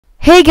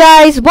Hey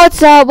guys,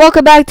 what's up?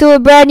 Welcome back to a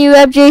brand new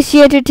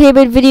FJC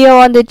Entertainment video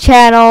on the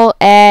channel.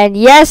 And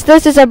yes,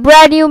 this is a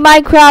brand new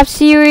Minecraft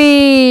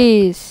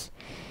series.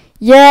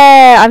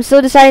 Yeah, I'm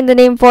still deciding the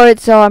name for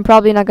it, so I'm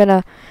probably not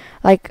gonna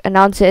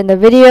announce it in the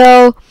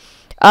video.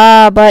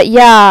 But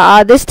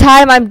yeah, this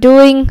time I'm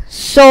doing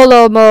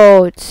solo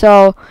mode.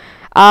 So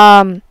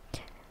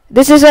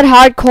this isn't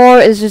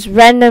hardcore, it's just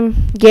random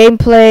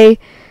gameplay,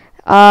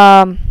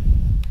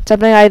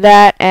 something like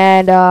that.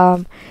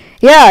 And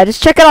yeah,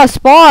 just check out our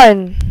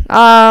spawn.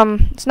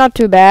 It's not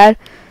too bad.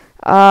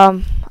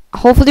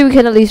 Hopefully we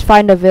can at least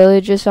find a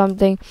village or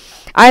something.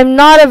 I'm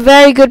not a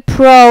very good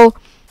pro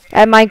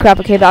at Minecraft,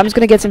 okay, but I'm just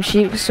gonna get some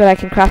sheep so that I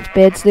can craft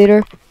beds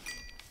later.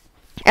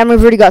 And we've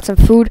already got some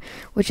food,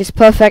 which is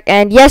perfect.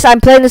 And yes, I'm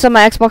playing this on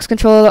my Xbox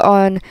controller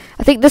on,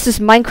 I think this is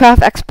Minecraft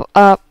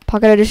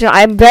Pocket Edition.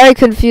 I'm very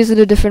confused with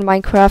the different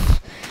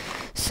Minecraft.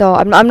 So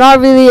I'm not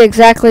really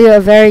exactly a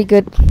very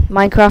good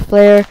Minecraft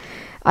player.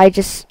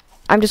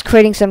 I'm just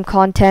creating some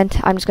content.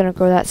 I'm just gonna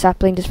grow that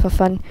sapling just for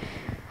fun.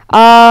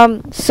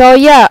 So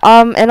yeah,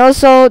 and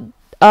also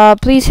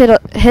please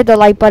hit the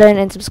like button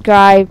and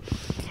subscribe,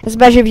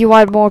 especially if you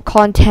want more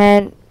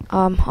content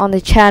on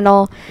the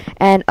channel.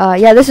 And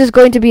yeah, this is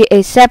going to be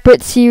a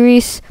separate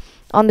series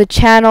on the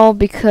channel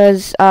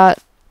because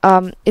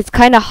it's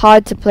kind of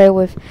hard to play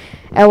with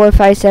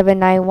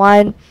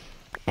Error5791.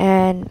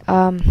 And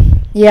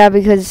yeah,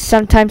 because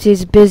sometimes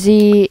he's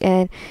busy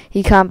and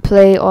he can't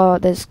play, or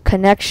there's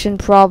connection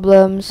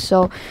problems.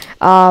 So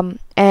I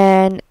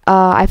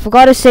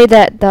forgot to say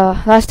that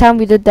the last time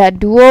we did that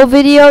duo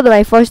video,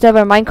 my first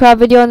ever Minecraft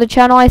video on the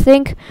channel, I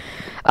think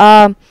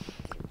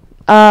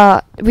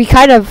we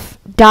kind of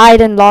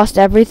died and lost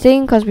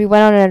everything because we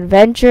went on an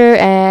adventure,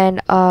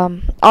 and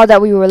all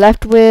that we were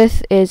left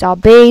with is our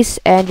base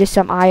and just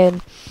some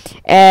iron,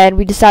 and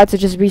we decided to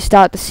just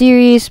restart the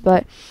series.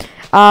 But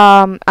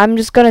I'm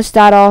just gonna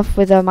start off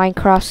with a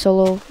Minecraft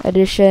solo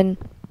edition.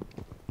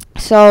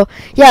 So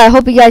yeah, I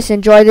hope you guys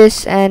enjoy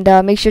this, and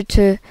make sure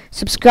to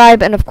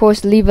subscribe and of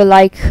course leave a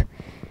like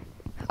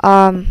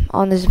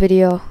on this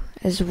video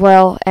as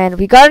well. And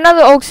we got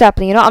another oak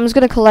sapling. You know, I'm just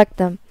gonna collect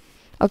them.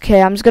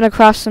 Okay, I'm just gonna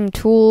craft some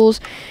tools.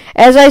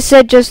 As I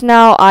said just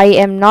now, I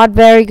am not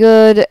very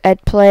good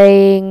at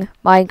playing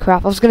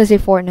Minecraft. I was gonna say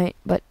Fortnite,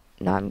 but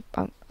no,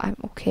 I'm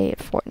okay at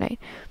Fortnite.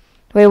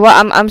 Wait, what?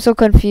 I'm so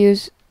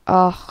confused.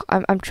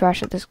 I'm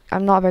trash at this.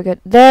 I'm not very good.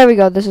 There we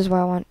go. This is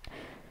what I want.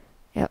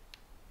 Yep.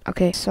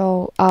 Okay,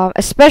 so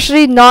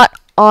especially not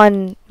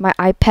on my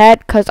iPad,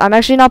 because I'm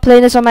actually not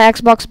playing this on my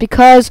Xbox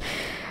because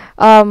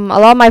a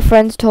lot of my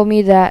friends told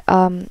me that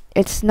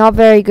it's not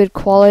very good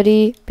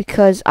quality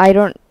because I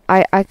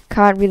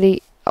can't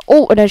really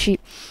another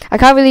sheep. I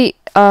can't really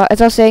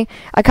as I was saying,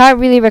 I can't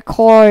really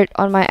record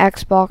on my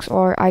Xbox,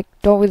 or I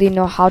don't really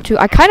know how to.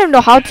 I kind of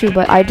know how to,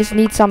 but I just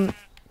need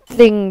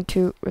something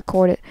to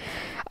record it.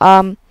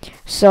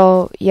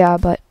 So yeah,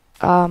 but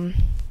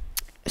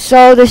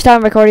so this time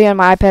I'm recording on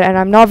my iPad, and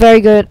I'm not very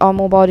good on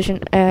mobile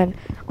edition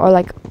or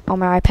on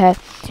my iPad.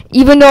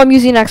 Even though I'm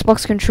using an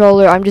Xbox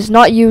controller, I'm just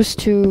not used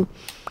to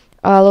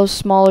a little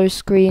smaller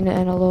screen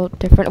and a little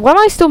different. Why am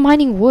I still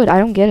mining wood? I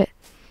don't get it.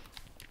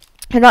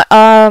 And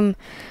I'm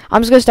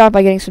just gonna start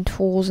by getting some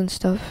tools and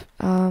stuff.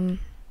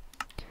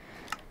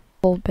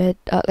 Full bed,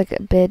 like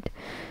a bed.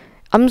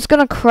 I'm just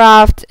gonna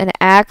craft an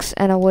axe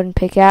and a wooden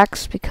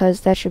pickaxe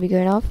because that should be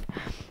good enough.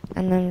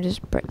 And then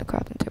just break the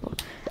crafting table.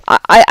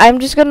 I'm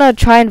just gonna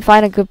try and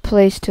find a good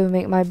place to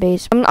make my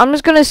base. I'm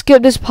just gonna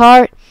skip this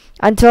part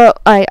until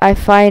I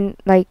find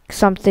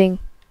something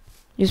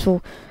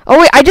useful. Oh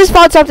wait, I just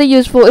found something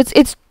useful. Is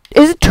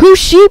it 2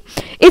 sheep?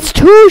 It's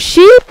 2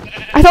 sheep?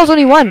 I thought it was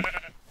only 1.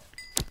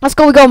 Let's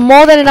go. We got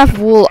more than enough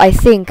wool, I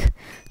think,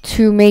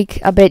 to make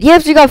a bed.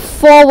 Yes, we got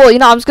 4 wool. You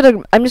know, I'm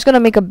just gonna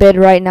make a bed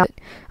right now.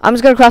 I'm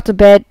just gonna craft a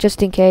bed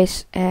just in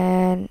case,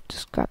 and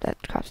just grab that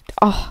craft.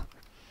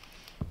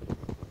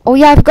 Oh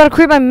yeah, I've got to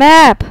create my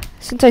map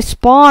since I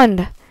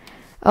spawned.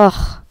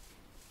 Ugh,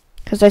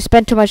 because I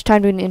spent too much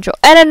time doing the intro.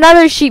 And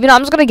another sheep. You know,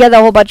 I'm just gonna get a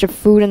whole bunch of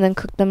food and then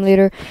cook them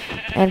later,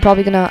 and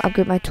probably gonna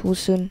upgrade my tools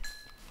soon.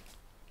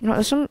 You know,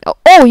 there's some.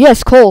 Oh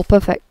yes, coal.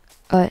 Perfect.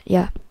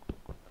 Yeah.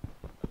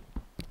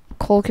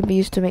 Coal can be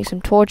used to make some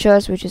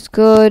torches, which is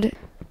good.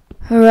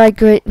 Alright,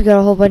 great. We got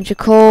a whole bunch of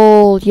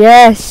coal.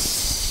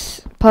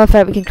 Yes!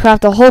 Perfect. We can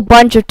craft a whole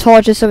bunch of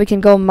torches so we can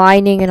go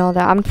mining and all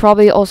that. I'm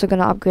probably also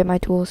going to upgrade my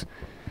tools.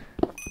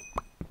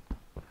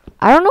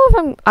 I don't know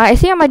if I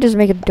think I might just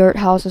make a dirt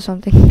house or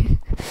something.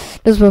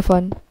 Just for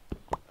fun.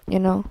 You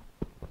know?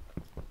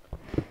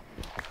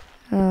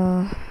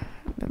 A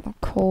bit more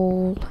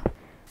coal.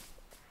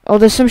 Oh,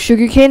 there's some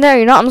sugarcane there.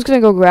 You know, I'm just gonna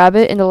go grab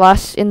it.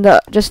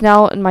 Just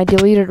now in my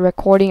deleted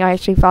recording, I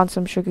actually found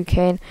some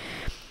sugarcane,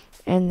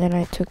 and then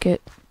I took it.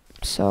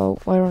 So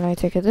why don't I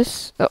take it?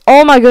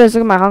 Oh my goodness!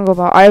 Look at my hunger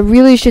bar. I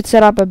really should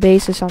set up a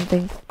base or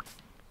something.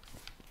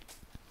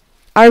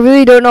 I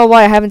really don't know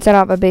why I haven't set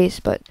up a base,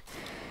 but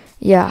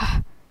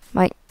yeah,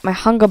 my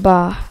hunger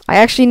bar. I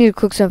actually need to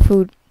cook some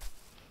food.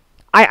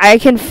 I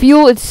can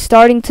feel it's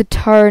starting to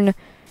turn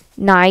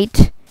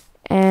night,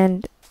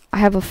 and I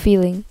have a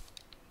feeling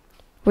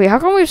Wait, how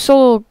come we have so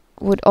little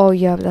wood? Oh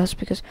yeah, that's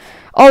because.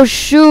 Oh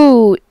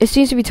shoot! It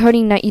seems to be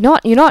turning night. You know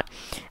what? You know what?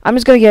 I'm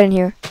just gonna get in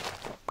here.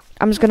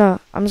 I'm just gonna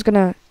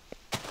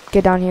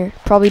get down here.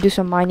 Probably do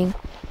some mining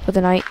for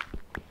the night.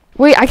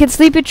 Wait, I can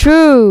sleep it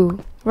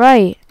through.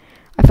 Right.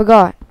 I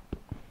forgot.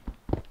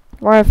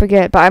 Why I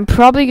forget? But I'm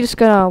probably just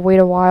gonna wait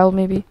a while.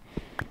 Maybe.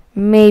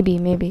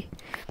 Maybe.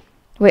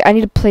 Wait, I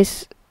need to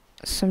place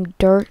some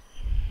dirt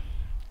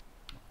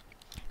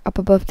up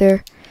above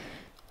there.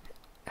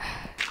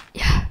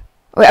 Yeah.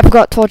 Wait, I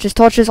forgot torches.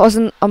 Torches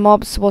wasn't a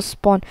mob supposed to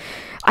spawn.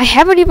 I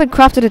haven't even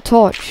crafted a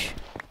torch.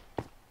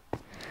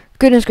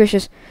 Goodness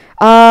gracious.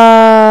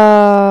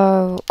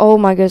 Oh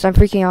my goodness, I'm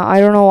freaking out. I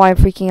don't know why I'm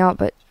freaking out,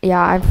 but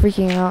yeah, I'm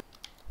freaking out.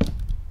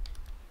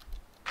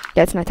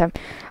 Yeah, it's nighttime.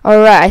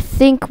 Alright, I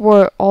think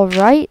we're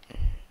alright.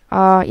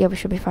 Yeah, we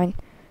should be fine.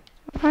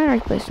 Find the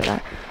right place for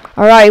that.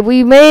 Alright,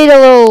 we made a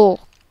little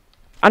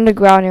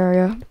underground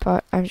area,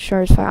 but I'm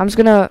sure it's fine. I'm just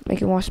gonna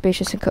make it more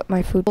spacious and cook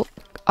my food.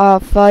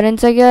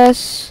 Furnace, I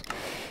guess.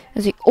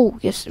 Is it? Oh,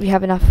 yes, we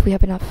have enough.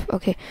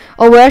 Okay.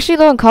 Oh, we're actually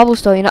low on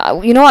cobblestone.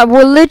 You know what?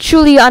 We're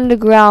literally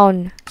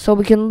underground, so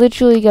we can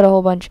literally get a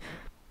whole bunch.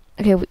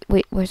 Okay,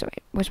 wait. Where's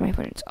my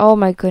furnace? Oh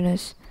my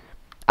goodness,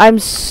 I'm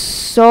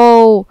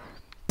so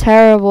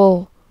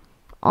terrible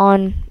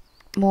on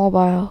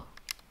mobile.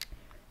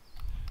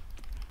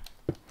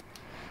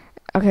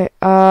 Okay.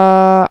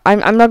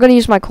 I'm not gonna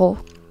use my coal.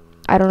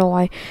 I don't know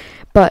why,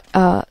 but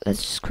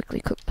let's just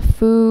quickly cook the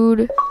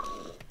food.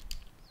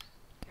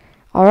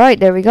 Alright,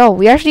 there we go.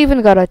 We actually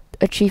even got a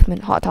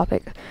achievement, hot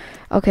topic.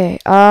 Okay,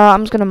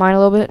 I'm just gonna mine a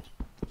little bit.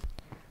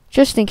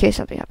 Just in case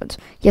something happens.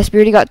 Yes, we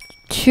already got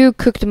 2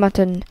 cooked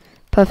mutton.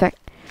 Perfect.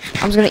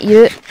 I'm just gonna eat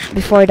it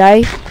before I die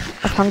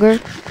of hunger.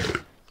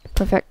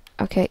 Perfect.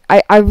 Okay,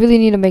 I really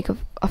need to make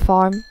a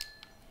farm.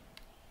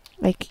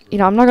 Like,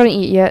 I'm not gonna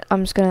eat yet.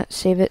 I'm just gonna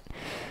save it.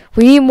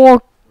 We need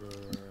more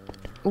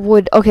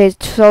wood. Okay,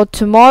 so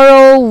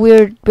tomorrow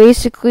we're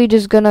basically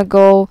just gonna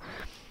go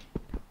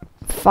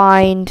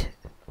find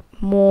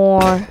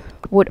more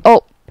wood.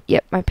 Oh,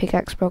 yep, my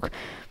pickaxe broke.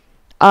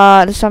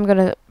 This time I'm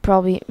gonna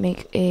probably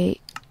make a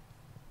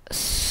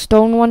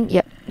stone one.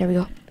 Yep, there we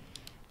go.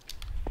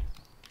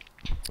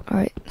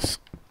 Alright, let's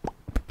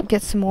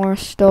get some more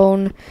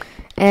stone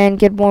and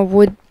get more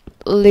wood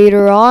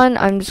later on.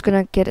 I'm just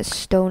gonna get a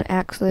stone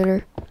axe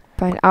later.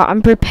 Fine.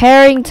 I'm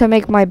preparing to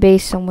make my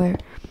base somewhere,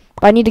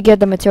 but I need to get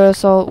the material.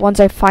 So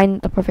once I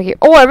find the perfect area.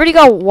 Oh, I already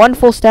got 1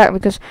 full stack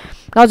because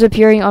that was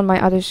appearing on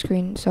my other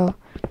screen. So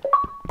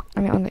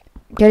I mean,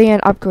 getting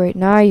an upgrade.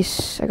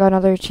 Nice. I got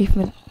another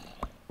achievement.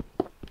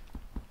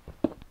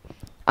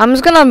 I'm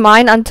just gonna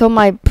mine until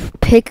my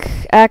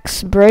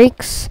pickaxe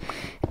breaks,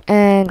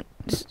 and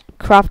just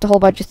craft a whole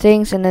bunch of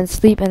things, and then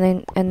sleep,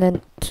 and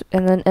then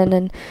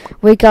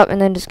wake up,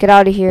 and then just get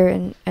out of here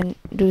and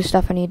do the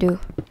stuff I need to do.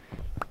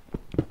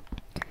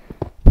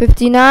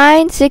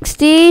 59,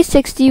 60,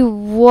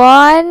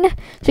 61,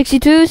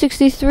 62,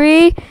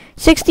 63,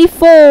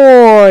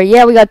 64.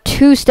 Yeah, we got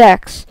 2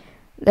 stacks.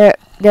 There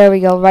we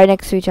go, right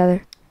next to each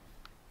other.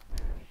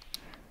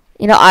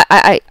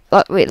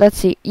 Wait, let's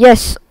see.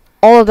 Yes,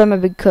 all of them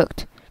have been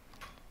cooked.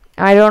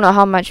 I don't know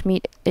how much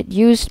meat it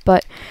used,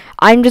 but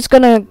I'm just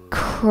gonna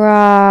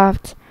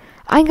craft.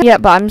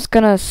 But I'm just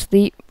gonna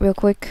sleep real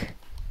quick.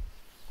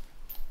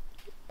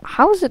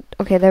 How is it?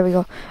 Okay, there we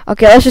go.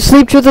 Okay, let's just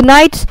sleep through the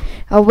night.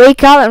 I'll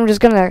wake up and I'm just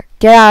gonna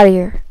get out of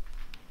here.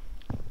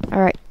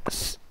 Alright,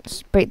 let's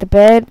break the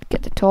bed,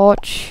 get the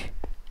torch.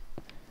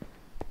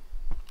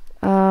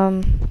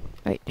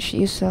 Wait, she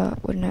used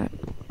wood now.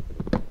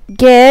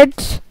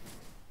 Get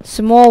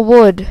some more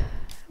wood.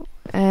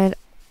 And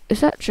is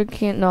that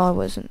sugarcane? No, it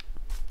wasn't.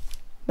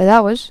 But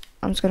that was.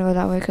 I'm just gonna go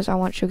that way because I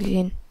want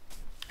sugarcane.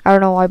 I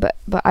don't know why, but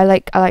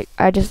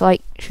I just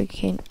like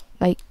sugarcane.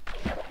 Like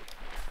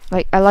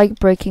I like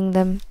breaking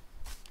them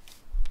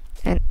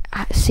and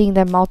seeing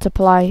them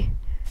multiply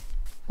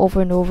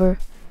over and over.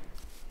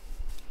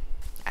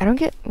 I don't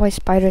get why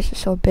spiders are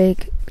so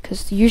big,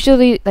 because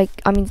usually,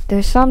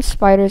 there's some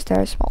spiders that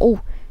are small.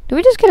 Oh, did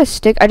we just get a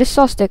stick? I just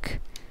saw a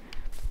stick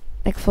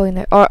floating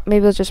there. Or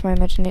maybe it was just my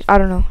imagination. I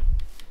don't know.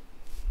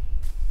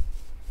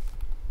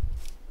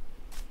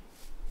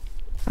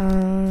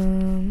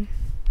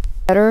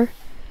 Better.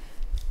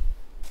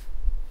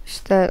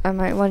 Just that I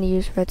might want to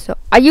use redstone.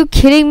 Are you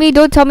kidding me?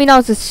 Don't tell me now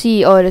it's a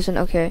sea. Oh, it isn't.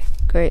 Okay,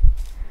 great.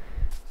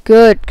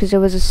 Good, because if it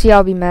was a sea,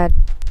 I'll be mad.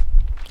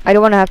 I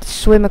don't want to have to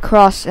swim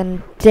across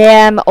an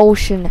damn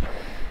ocean.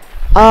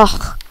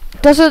 Ugh.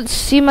 Doesn't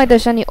seem like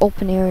there's any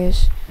open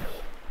areas.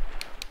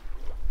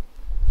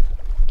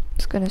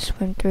 Just gonna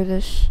swim through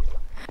this.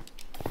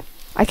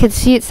 I can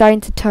see it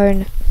starting to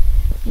turn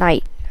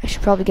night. I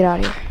should probably get out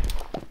of here.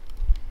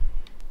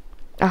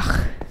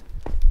 Ugh.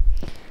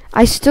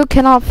 I still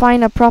cannot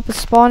find a proper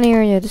spawn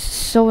area. This is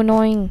so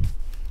annoying.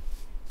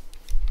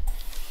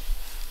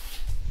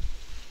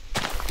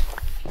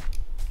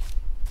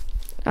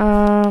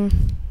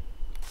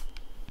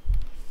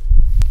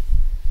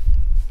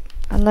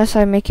 Unless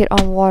I make it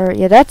on water.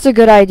 Yeah, that's a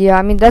good idea.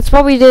 I mean, that's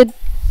what we did.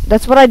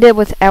 That's what I did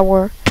with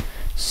our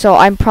So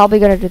I'm probably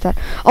gonna do that.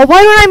 Oh,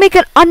 why don't I make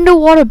an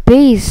underwater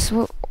base?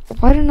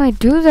 Why didn't I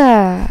do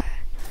that?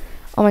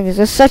 Oh my goodness,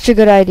 that's such a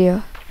good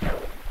idea.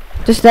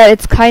 Just that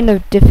it's kind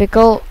of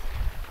difficult.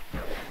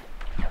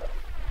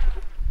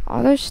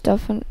 Oh, there's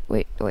stuff in...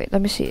 Wait,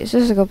 let me see. Is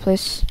this a good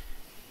place?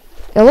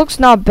 It looks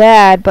not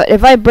bad, but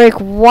if I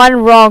break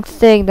one wrong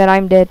thing, then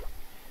I'm dead.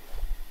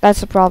 That's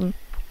the problem.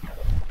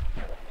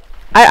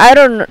 I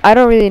don't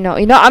really know.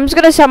 You know, I'm just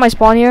gonna set my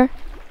spawn here.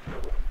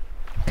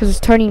 Because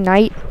it's turning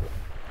night.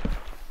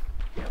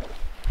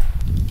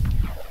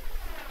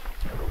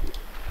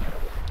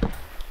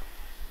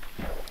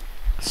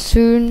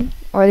 Soon,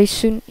 or at least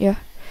soon, yeah.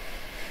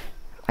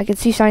 I can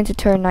see signs to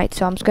turn night,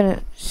 so I'm just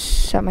gonna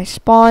set my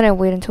spawn and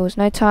wait until it's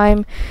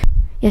nighttime.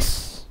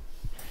 Yes.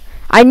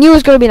 I knew it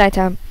was gonna be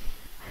nighttime.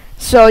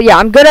 So yeah,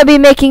 I'm gonna be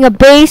making a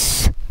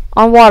base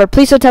on water.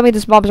 Please don't tell me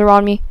there's mobs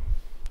around me.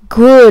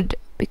 Good,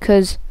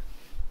 because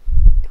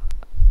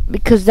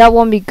that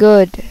won't be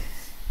good.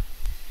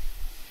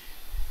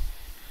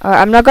 Alright,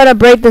 I'm not gonna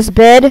break this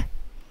bed.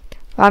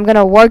 I'm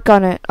gonna work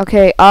on it.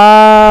 Okay,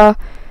 alright,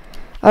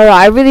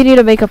 I really need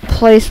to make a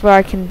place where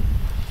I can,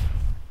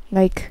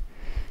 like,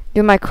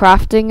 do my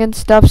crafting and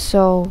stuff,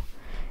 so,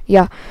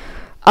 yeah.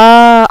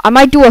 I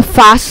might do a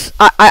fast,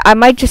 I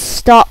might just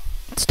stop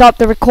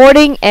the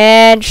recording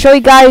and show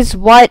you guys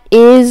what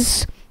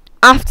is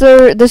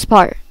after this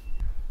part.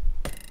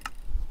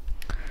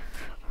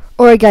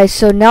 Alright guys,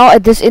 so now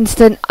at this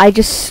instant, I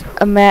just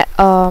met,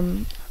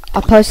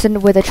 a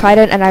person with a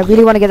trident, and I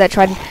really want to get that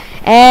trident,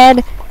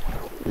 and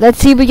let's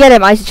see if we get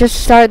him. I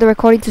just started the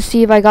recording to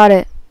see if I got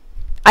it.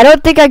 I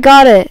don't think I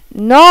got it.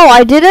 No,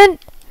 I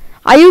didn't.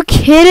 Are you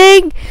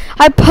kidding?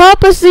 I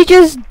purposely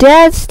just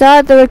dead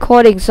start the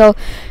recording. So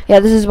yeah,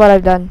 this is what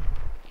I've done.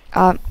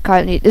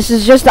 Currently, this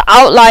is just the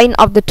outline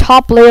of the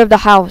top layer of the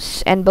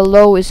house, and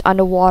below is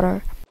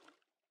underwater.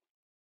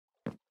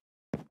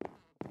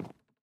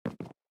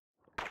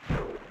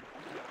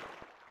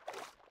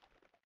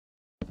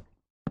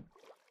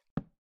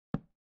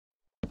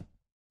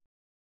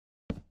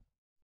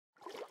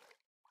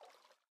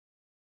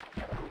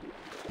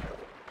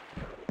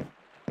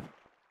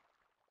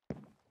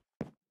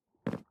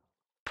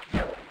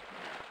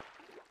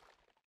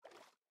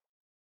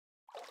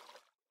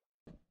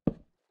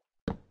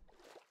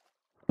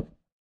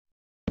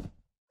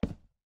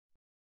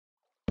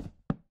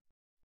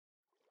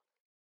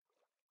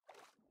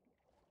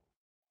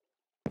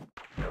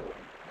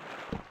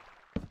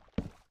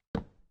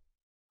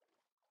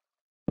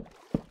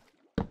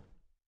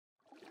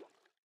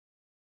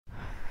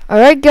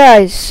 Alright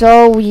guys,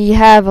 so we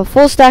have a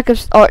full stack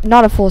of, or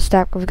not a full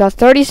stack, we've got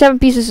 37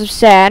 pieces of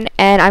sand,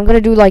 and I'm gonna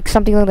do like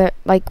something like that,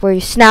 like where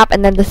you snap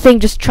and then the thing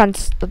just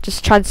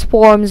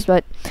transforms,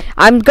 but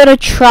I'm gonna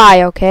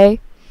try, okay?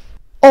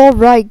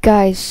 Alright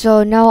guys,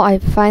 so now I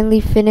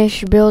finally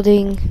finished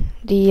building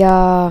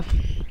the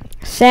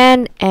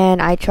sand,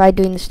 and I tried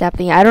doing the snap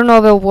thing. I don't know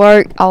if it'll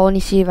work. I'll only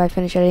see if I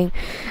finish editing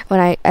when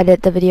I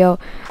edit the video.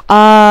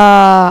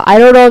 I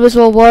don't know if this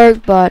will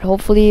work, but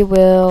hopefully it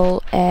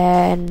will,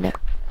 and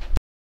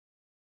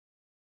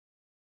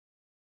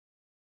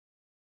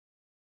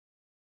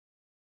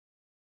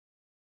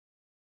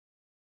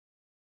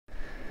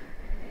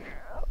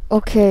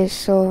okay,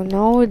 so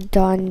now we're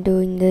done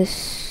doing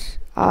this.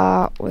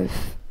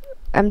 We've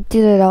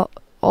emptied it out.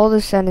 All the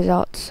sand is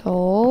out,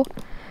 so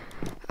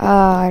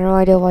I have no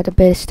idea why the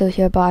bed is still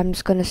here, but I'm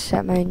just gonna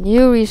set my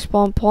new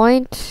respawn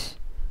point.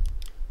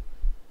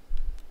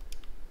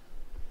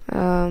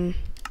 Give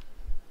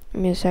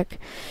me a sec.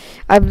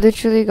 I've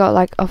literally got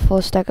like a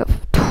full stack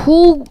of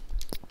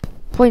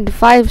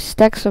 2.5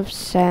 stacks of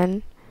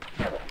sand.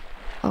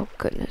 Oh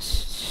goodness,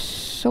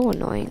 so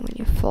annoying when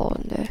you fall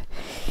in there.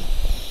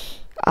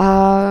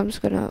 I'm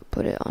just gonna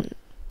put it on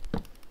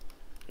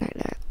like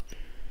that.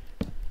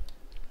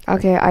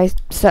 Okay, I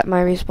set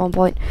my respawn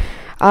point.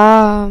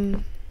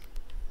 Now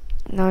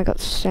I got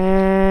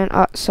sand.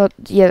 So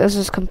yeah, this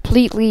is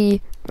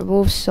completely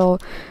removed. So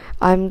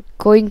I'm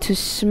going to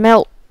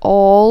smelt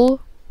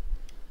all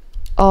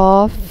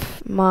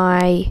of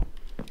my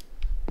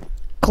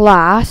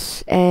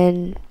glass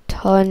and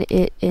turn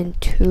it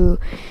into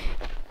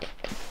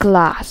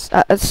glass.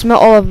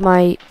 Smelt all of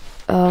my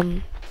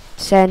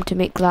sand to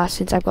make glass,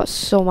 since I've got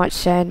so much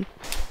sand.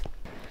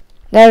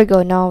 There we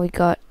go. Now we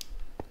got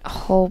a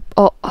whole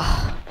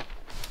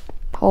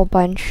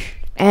bunch,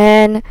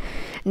 and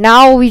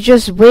now we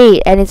just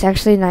wait, and it's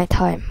actually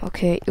nighttime.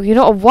 Okay, you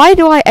know, why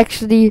do I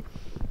actually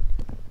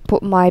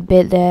put my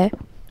bed there?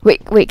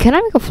 Wait, can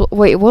I make a float?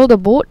 Wait, will the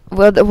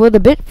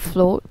bed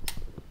float?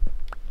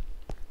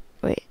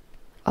 Wait,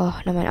 oh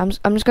never mind.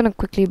 I'm just gonna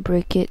quickly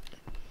break it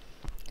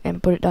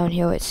and put it down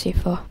here. It's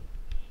safer.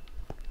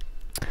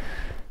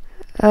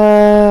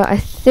 I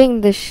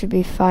think this should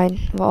be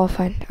fine. We're all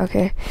fine.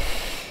 Okay.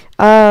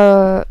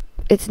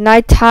 It's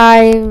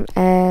nighttime,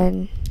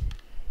 and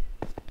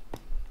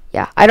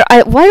yeah,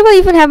 why do I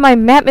even have my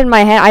map in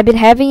my hand? I've been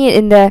having it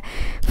in there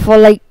for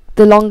like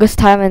the longest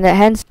time, and the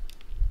hands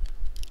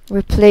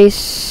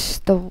replace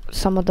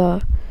some of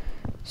the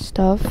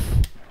stuff.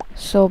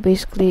 So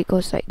basically it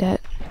goes like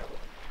that.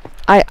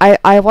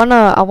 I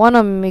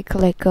wanna make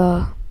like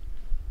a.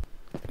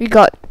 We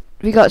got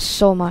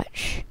so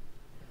much.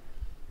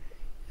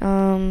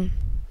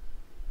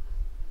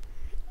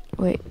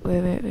 Wait.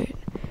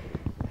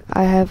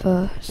 I have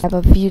a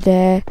view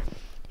there,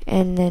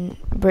 and then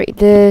break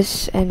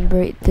this and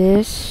break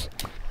this,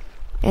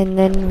 and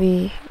then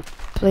we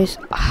place.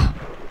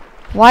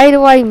 Why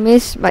do I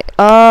miss my?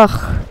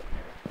 Ugh.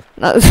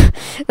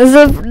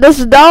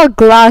 There's now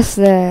glass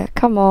there.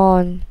 Come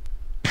on.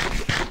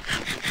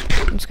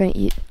 I'm just gonna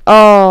eat.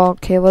 Oh,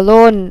 okay. We're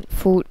low on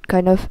food,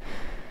 kind of.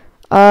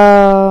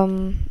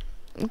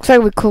 Looks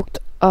like we cooked.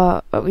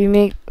 We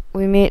made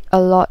a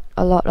lot.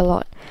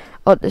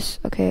 Oh, this.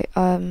 Okay.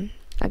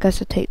 I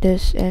guess I'll take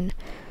this, and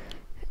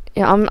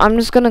yeah, I'm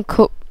just gonna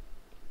cook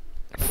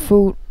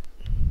food.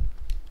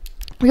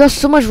 We got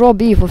so much raw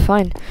beef. We're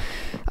fine.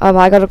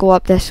 I gotta go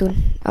up there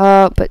soon.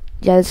 But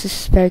yeah, this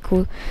is very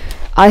cool.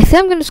 I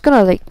think I'm just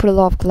gonna like put a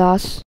lot of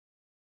glass.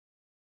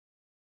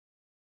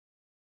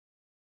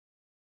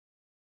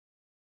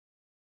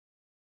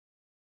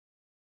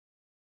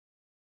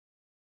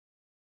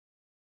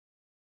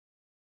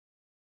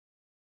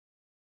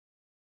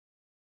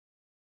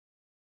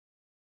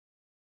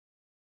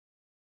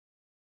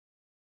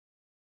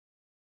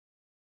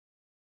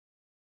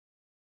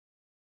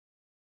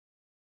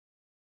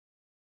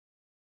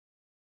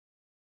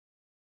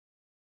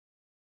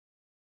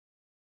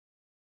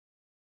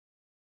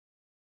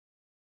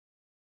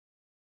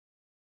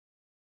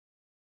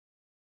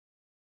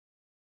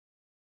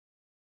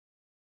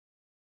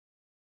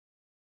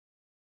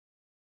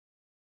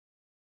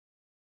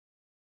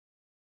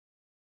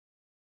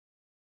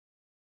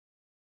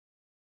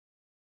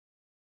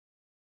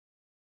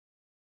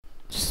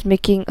 Just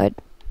making a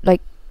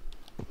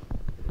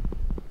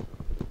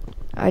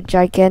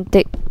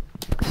gigantic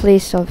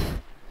place it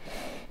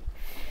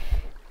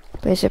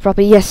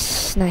properly.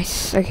 Yes,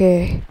 nice.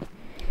 Okay.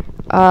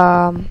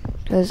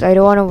 Because I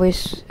don't want to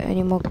waste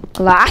any more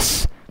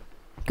glass.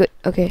 Good.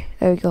 Okay,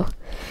 there we go.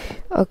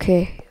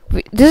 Okay,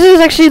 this is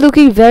actually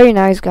looking very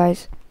nice,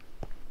 guys.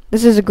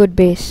 This is a good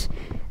base,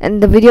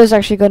 and the video is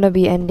actually gonna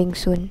be ending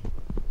soon.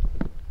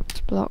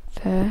 Let's block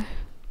there.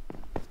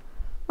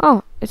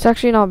 Oh, it's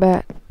actually not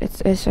bad.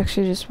 It's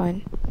actually just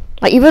fine.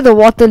 Like, even the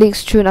water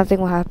leaks through,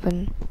 nothing will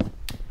happen.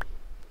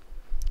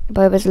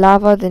 But if it's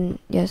lava, then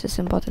yes, it's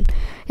important.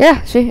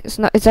 Yeah, see,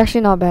 it's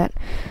actually not bad.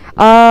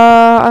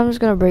 I'm just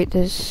gonna break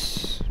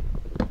this.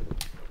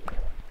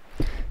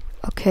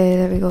 Okay,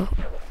 there we go.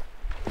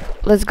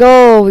 Let's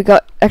go. We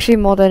got actually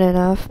more than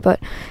enough, but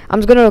I'm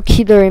just gonna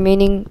keep the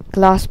remaining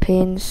glass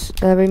panes,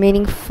 the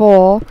remaining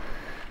 4,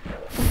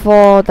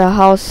 for the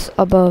house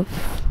above,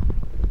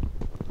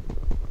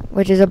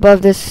 which is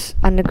above this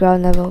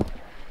underground level.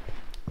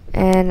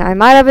 And I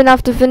might have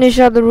enough to finish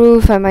up the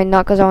roof. I might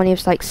not, because I only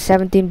have like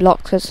 17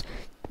 blocks, because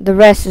the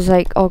rest is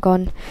like all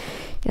gone.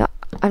 Yeah,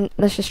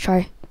 let's just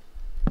try.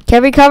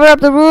 Can we cover up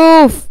the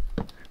roof?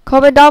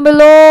 Comment down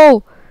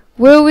below.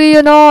 Will we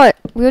or not?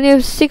 We only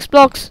have 6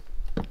 blocks.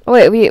 Oh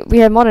wait, we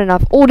have more than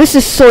enough. Oh, this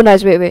is so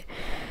nice. Wait.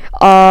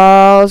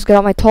 Let's get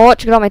out my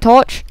torch.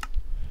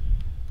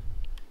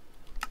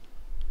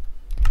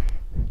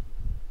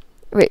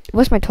 Wait,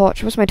 where's my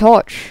torch?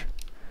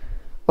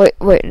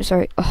 Wait,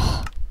 sorry.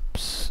 Oh,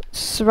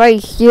 it's right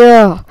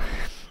here.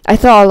 I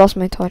thought I lost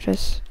my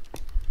torches,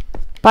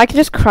 but I can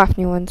just craft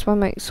new ones. What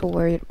am I so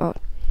worried about?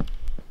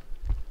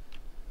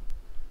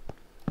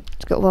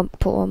 Let's put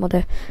one more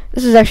there.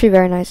 This is actually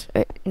very nice.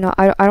 No,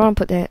 I don't want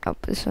to put that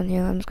up. This one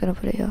here. I'm just gonna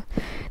put it here.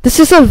 This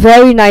is a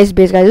very nice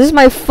base, guys. This is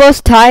my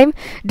first time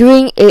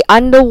doing a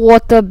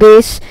underwater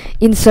base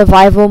in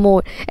survival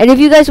mode. And if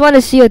you guys want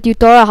to see a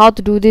tutorial how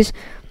to do this,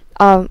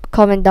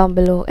 comment down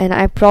below, and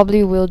I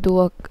probably will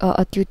do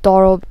a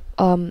tutorial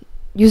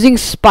using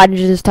sponge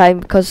this time,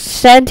 because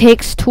sand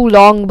takes too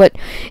long. But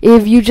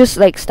if you just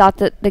like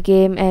started the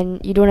game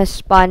and you don't have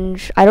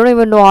sponge, I don't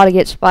even know how to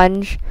get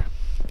sponge.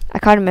 I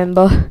can't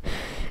remember.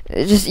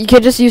 You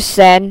can just use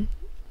sand,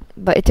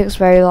 but it takes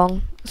very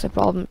long. It's a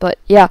problem. But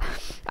yeah,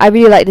 I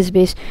really like this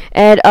base.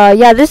 And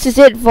yeah, this is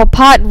it for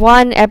part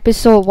 1,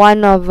 episode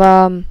 1 of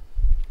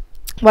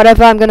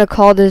whatever I'm gonna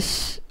call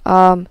this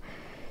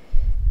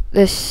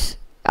this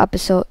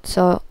episode.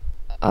 So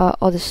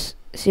or this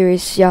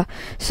series. Yeah.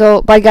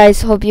 So bye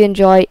guys. Hope you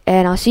enjoy,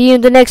 and I'll see you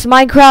in the next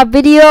Minecraft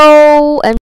video. And